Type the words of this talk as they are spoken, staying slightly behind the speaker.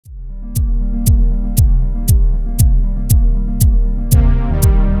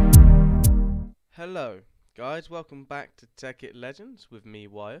Hello, guys. Welcome back to Tekkit Legends with me,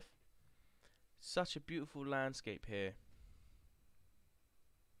 Wyeth. Such a beautiful landscape here.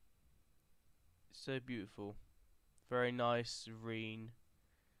 So beautiful. Very nice, serene,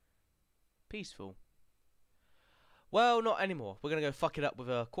 peaceful. Well, not anymore. We're gonna go fuck it up with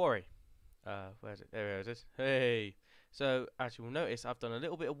a quarry. Where is it? There it is. Hey. So, as you will notice, I've done a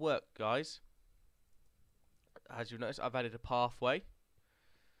little bit of work, guys. As you'll notice, I've added a pathway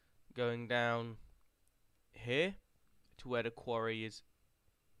going down here to where the quarry is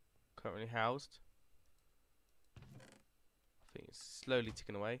currently housed. I think it's slowly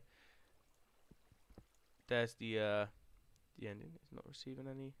ticking away. There's the ending. It's not receiving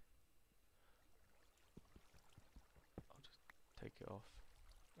any. I'll just take it off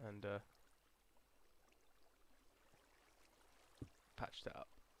and patch that up.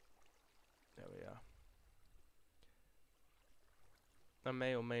 There we are. I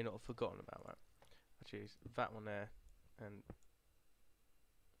may or may not have forgotten about that. Actually, it's that one there and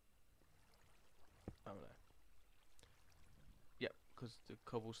that one there. Yep, because the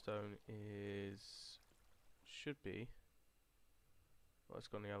cobblestone should be. Well, it's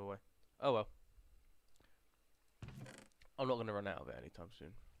gone the other way. Oh well. I'm not going to run out of it anytime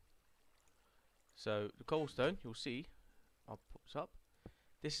soon. So the cobblestone, you'll see, I'll put this up.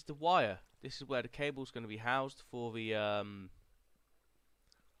 This is the wire. This is where the cable's going to be housed for the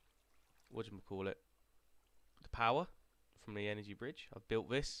whatchamacallit, the power from the energy bridge. I've built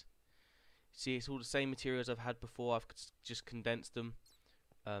this. See, it's all the same materials I've had before. I've just condensed them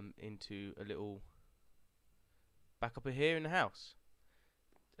into a little back up here in the house.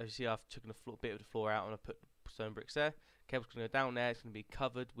 As you see, I've taken a bit of the floor out and I've put stone bricks there. Cable's going to go down there. It's going to be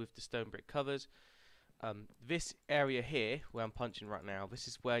covered with the stone brick covers. This area here, where I'm punching right now, this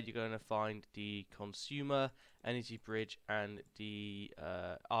is where you're going to find the consumer, energy bridge, and the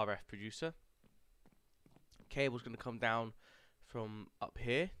RF producer. Cable's going to come down from up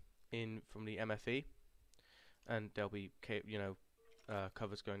here from the MFE, and there'll be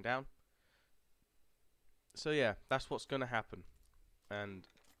covers going down. So yeah, that's what's going to happen. And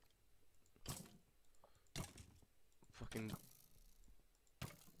fucking,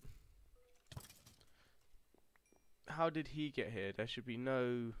 how did he get here? There should be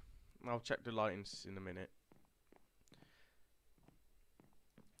no. I'll check the lightings in a minute.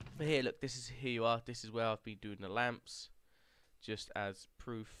 But here, look, here you are. This is where I've been doing the lamps, just as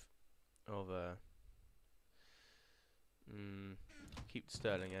proof of keep the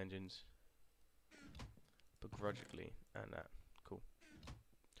Sterling engines begrudgingly and that. Cool.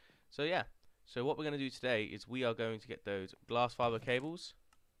 So yeah. So what we're going to do today is we are going to get those glass fiber cables,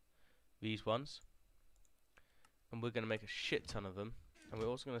 these ones, and we're going to make a shit ton of them, and we're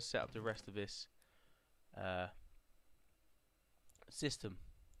also going to set up the rest of this system.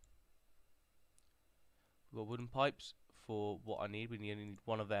 We've got wooden pipes for what I need. We need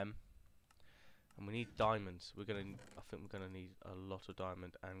one of them, and we need diamonds. I think we're gonna need a lot of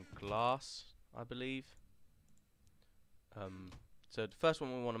diamond and glass, I believe. So the first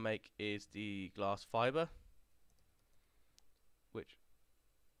one we want to make is the glass fiber, which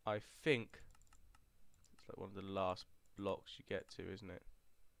I think it's like one of the last blocks you get to, isn't it?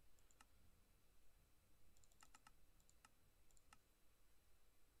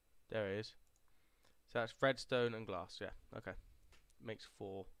 There it is. So that's redstone and glass, yeah, okay. Makes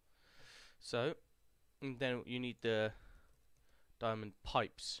 4. So, and then you need the diamond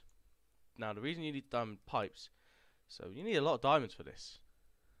pipes. Now, the reason you need diamond pipes, so you need a lot of diamonds for this.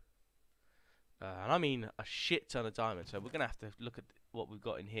 And I mean a shit ton of diamonds. So we're going to have to look at what we've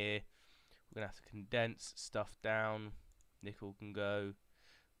got in here. We're going to have to condense stuff down. Nickel can go.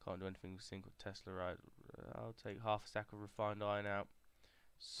 Can't do anything with single Tesla, right? I'll take half a stack of refined iron out.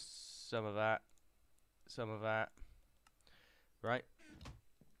 Some of that. Some of that. Right.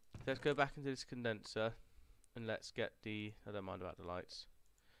 Let's go back into this condenser and let's get the. I don't mind about the lights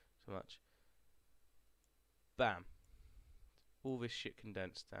so much. Bam. All this shit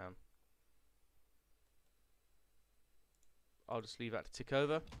condensed down. I'll just leave that to tick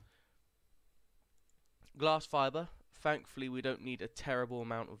over. Glass fiber. Thankfully, we don't need a terrible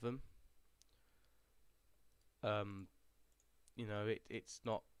amount of them. You know, it's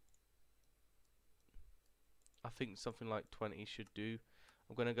not. I think something like 20 should do.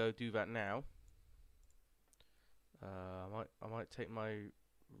 I'm gonna go do that now. I might take my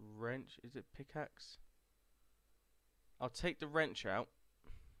wrench. Is it pickaxe? I'll take the wrench out.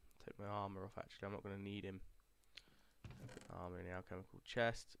 Take my armor off. Actually, I'm not gonna need him. Put armor in the alchemical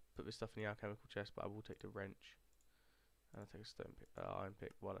chest. Put this stuff in the alchemical chest, but I will take the wrench. And I'll take a stone pick, iron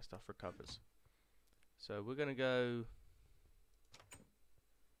pick while that stuff recovers. So we're gonna go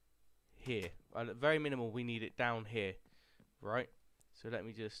here. At very minimal, we need it down here, right? So let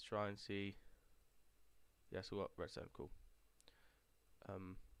me just try and see. Yeah, so what redstone? Cool.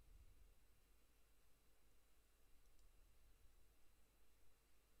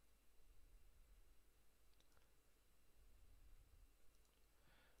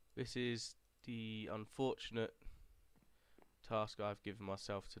 This is the unfortunate task I've given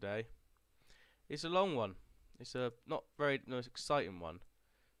myself today. It's a long one. It's a not very exciting one,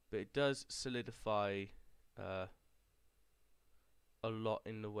 but it does solidify a lot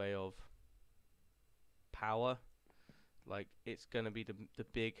in the way of power. Like, it's gonna be the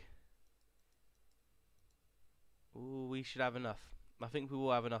big. Ooh, we should have enough. I think we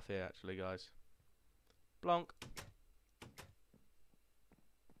will have enough here, actually, guys. Blonk.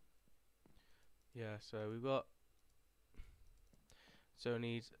 Yeah, so we've got. So it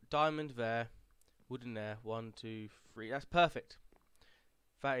needs diamond there, wooden there. 1, 2, 3. That's perfect.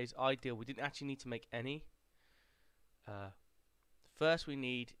 That is ideal. We didn't actually need to make any. First we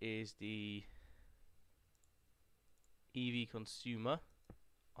need is the EV consumer,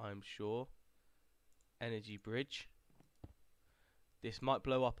 I'm sure. Energy bridge. This might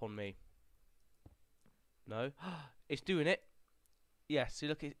blow up on me. No? It's doing it. Yes, see,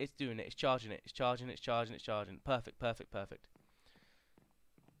 look, it's doing it. It's charging it. It's charging, it's charging, it's charging. Perfect, perfect, perfect.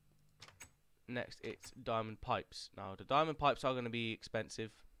 Next, it's diamond pipes. Now, the diamond pipes are going to be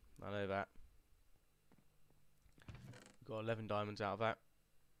expensive. I know that. Got 11 diamonds out of that.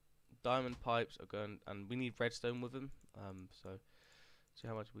 Diamond pipes are going, and we need redstone with them. So see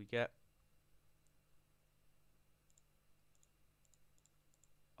how much we get.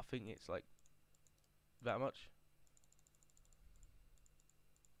 I think it's like that much.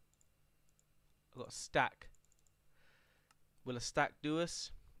 I've got a stack. Will a stack do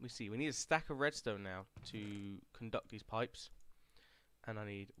us? We see. We need a stack of redstone now to conduct these pipes, and I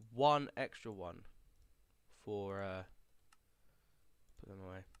need one extra one for put them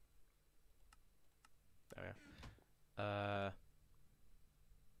away. There we are.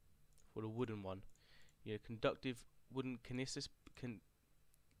 For the wooden one, you know, conductive wooden kinesis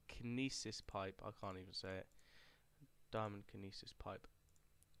pipe. I can't even say it. Diamond kinesis pipe.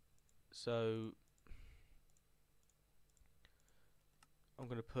 So I'm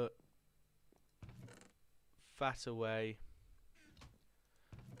gonna put that away.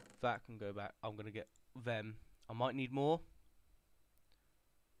 That can go back. I'm gonna get them. I might need more,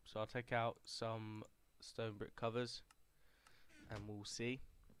 so I'll take out some stone brick covers, and we'll see.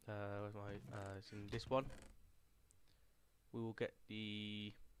 Where's my? It's in this one. We will get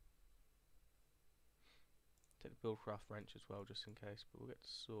the take the buildcraft wrench as well, just in case. But we'll get the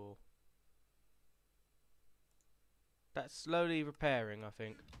saw. That's slowly repairing, I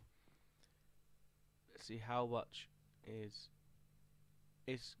think. Let's see how much is.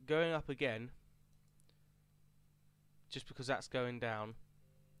 It's going up again. Just because that's going down.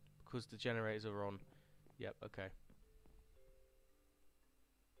 Because the generators are on. Yep, okay.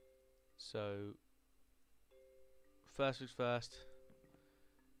 So first things first.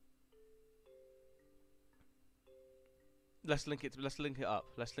 Let's link it up.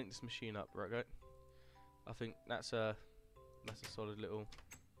 Let's link this machine up, right? I think that's a solid little.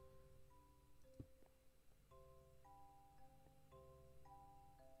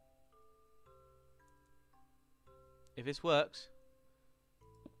 If this works,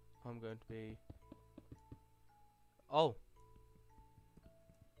 I'm going to be. Oh.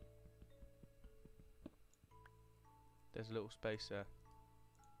 There's a little space there.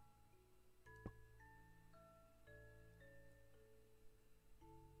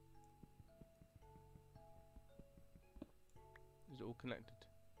 Is it all connected?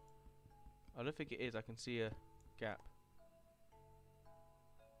 I don't think it is. I can see a gap.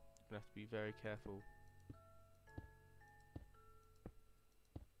 Gonna have to be very careful.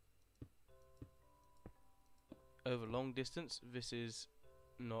 Over long distance, this is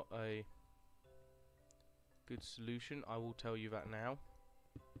not a good solution. I will tell you that now.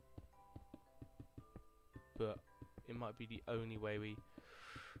 But it might be the only way we.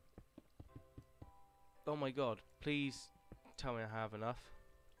 Oh my god! Please tell me I have enough.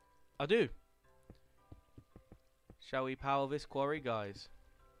 I do. Shall we power this quarry, guys?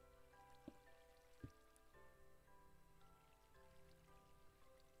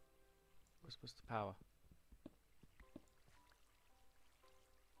 What's the power?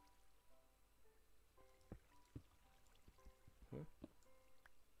 Huh?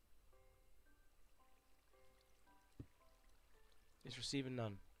 It's receiving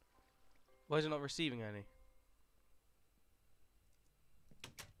none. Why is it not receiving any?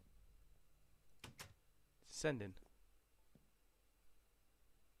 It's sending.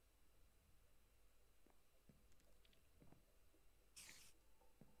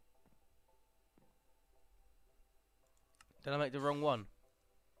 Did I make the wrong one?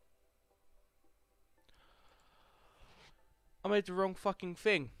 I made the wrong fucking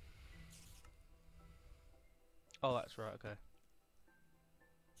thing. Oh, that's right, okay.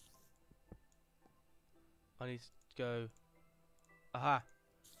 I need to go... Aha!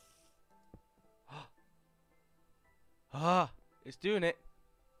 Ah! It's doing it!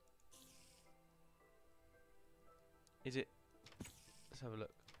 Is it? Let's have a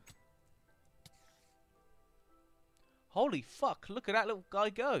look. Holy fuck, look at that little guy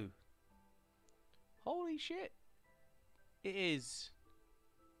go! Holy shit! It is...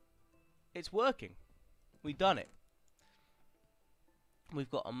 It's working. We've done it.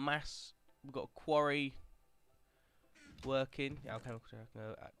 We've got a mass... We've got a quarry... working. Yeah, chemical check.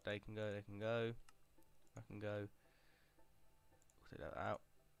 No, they can go, they can go. I can go. We'll take that out.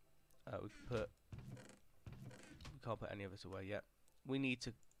 We can put... We can't put any of this away yet. We need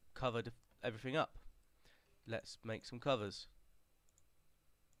to cover everything up. Let's make some covers.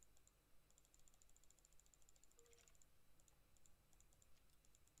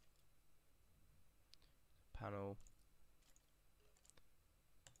 Panel.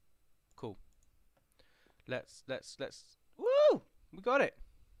 Cool. Let's woo! We got it.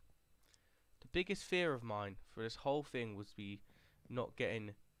 The biggest fear of mine for this whole thing was not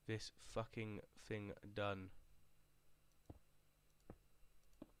getting this fucking thing done.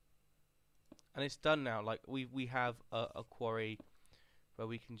 And it's done now. Like we have a quarry where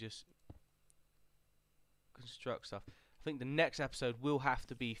we can just construct stuff. I think the next episode will have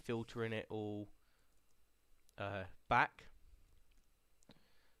to be filtering it all back.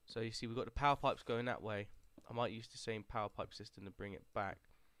 So you see we've got the power pipes going that way. I might use the same power pipe system to bring it back.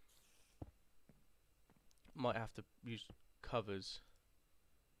 Might have to use covers.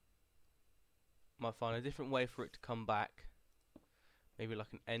 Might find a different way for it to come back. Maybe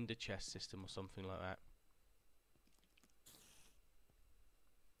like an ender chest system or something like that.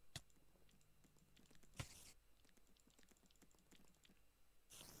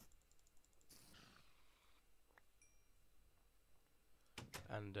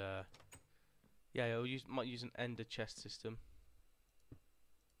 And yeah, might use an ender chest system.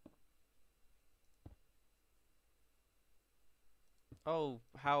 Oh,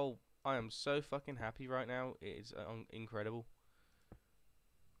 how I am so fucking happy right now. It is incredible.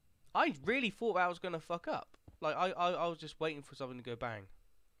 I really thought I was going to fuck up. Like, I was just waiting for something to go bang.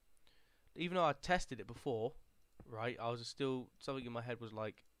 Even though I tested it before, right, I was still... Something in my head was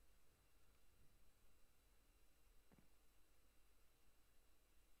like...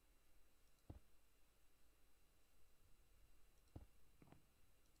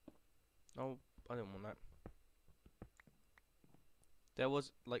 Oh, I didn't want that. There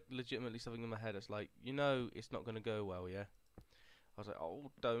was, like, legitimately something in my head that's like, you know it's not going to go well, yeah? I was like, oh,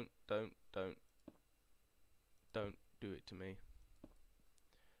 don't do it to me.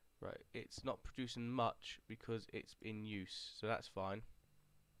 Right, it's not producing much because it's in use, so that's fine.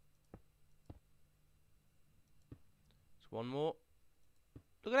 Just one more.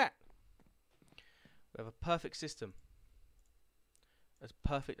 Look at that! We have a perfect system. As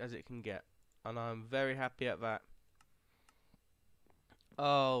perfect as it can get. And I'm very happy at that.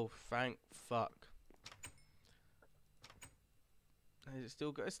 Oh, thank fuck. Is it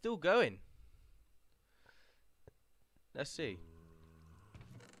still it's still going. Let's see.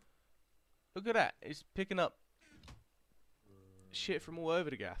 Look at that. It's picking up shit from all over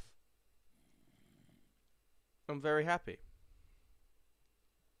the gaff. I'm very happy.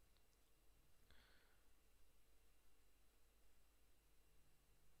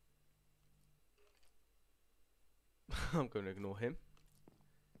 I'm going to ignore him.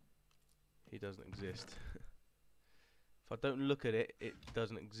 He doesn't exist. If I don't look at it, it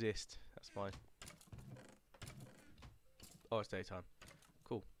doesn't exist. That's fine. Oh, it's daytime.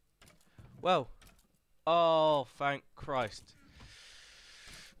 Cool. Well. Oh, thank Christ.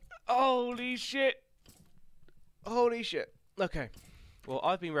 Holy shit. Holy shit. Okay. Well,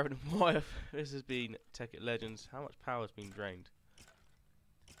 I've been revving wire. This has been Tekkit Legends. How much power has been drained?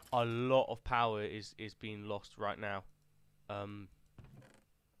 A lot of power is being lost right now.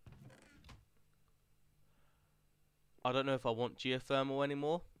 I don't know if I want geothermal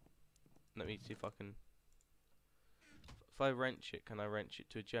anymore. Let me see if I can. If I wrench it, can I wrench it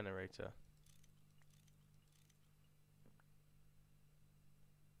to a generator?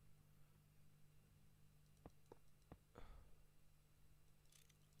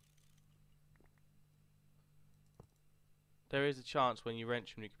 There is a chance when you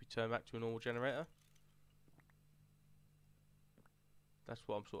wrench them, it could be turned back to a normal generator. That's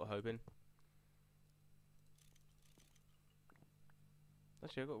what I'm sort of hoping.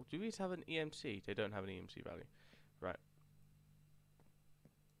 Actually, do these have an EMC? They don't have an EMC value. Right.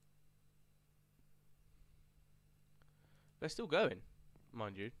 They're still going,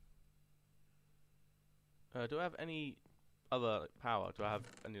 mind you. Do I have any other power? Do I have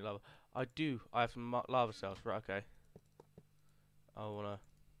any lava? I do. I have some lava cells. Right, okay. I wanna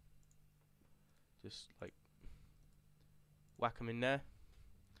just like whack them in there.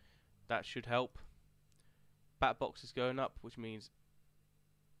 That should help. Bat box is going up, which means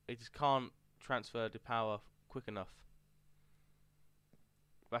it just can't transfer the power quick enough.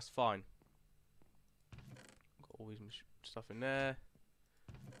 That's fine. Got all these stuff in there.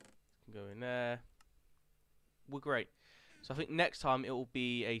 Can go in there. We're great. So I think next time it will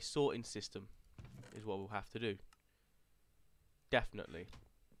be a sorting system is what we'll have to do. Definitely.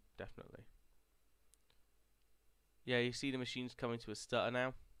 Definitely. Yeah, you see the machine's coming to a stutter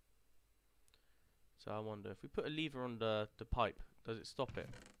now. So I wonder if we put a lever on the pipe, does it stop it?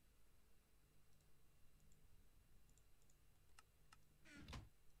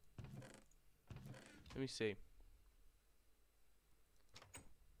 Let me see.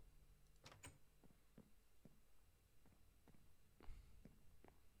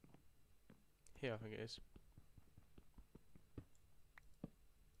 Here, I think it is.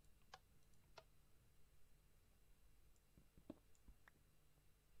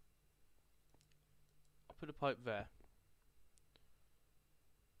 I'll put a pipe there.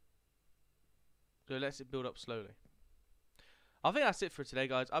 So it lets it build up slowly. I think that's it for today,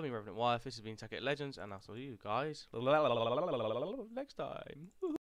 guys. I've been Revenant Wife. This has been Tekkit Legends, and I'll see you guys next time.